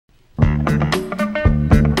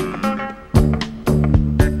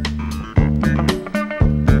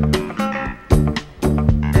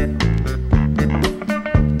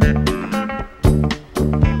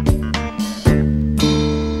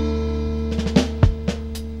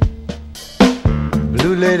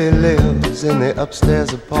Blue lady lives in the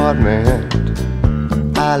upstairs apartment.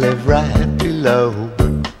 I live right below.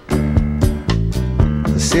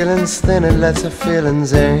 The ceiling's thin, it lets her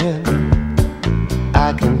feelings in.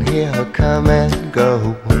 I can hear her come and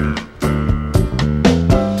go.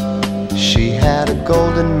 She had a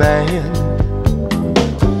golden man,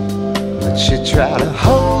 but she tried to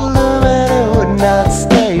hold him and he would not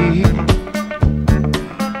stay.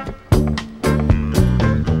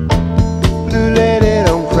 Blue lady,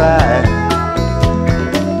 don't cry,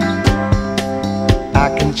 I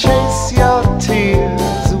can chase your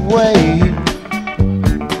tears away.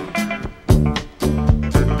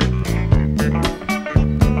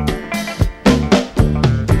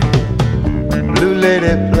 Blue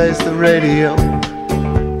lady plays the radio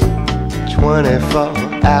 24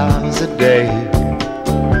 hours a day.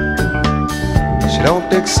 She don't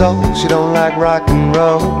dig soul, she don't like rock and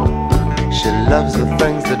roll. She loves the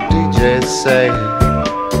things the DJs say.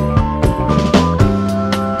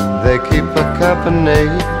 They keep her company,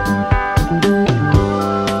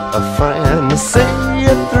 a friend to see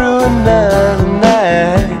you through another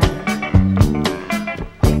night.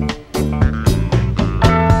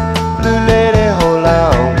 Blue lady, hold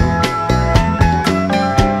on,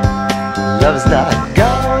 love's not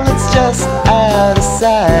gone, it's just out of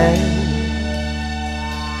sight.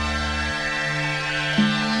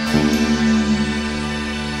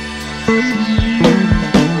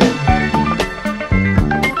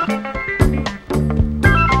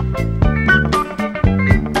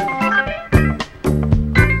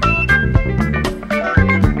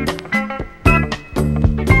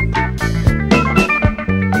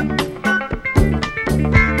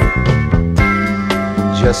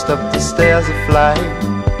 Just up the stairs a flight.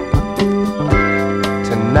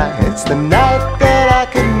 Tonight's the night that I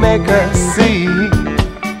can make her see.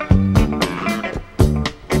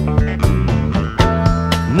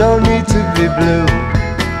 No need to be blue,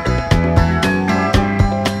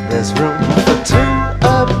 there's room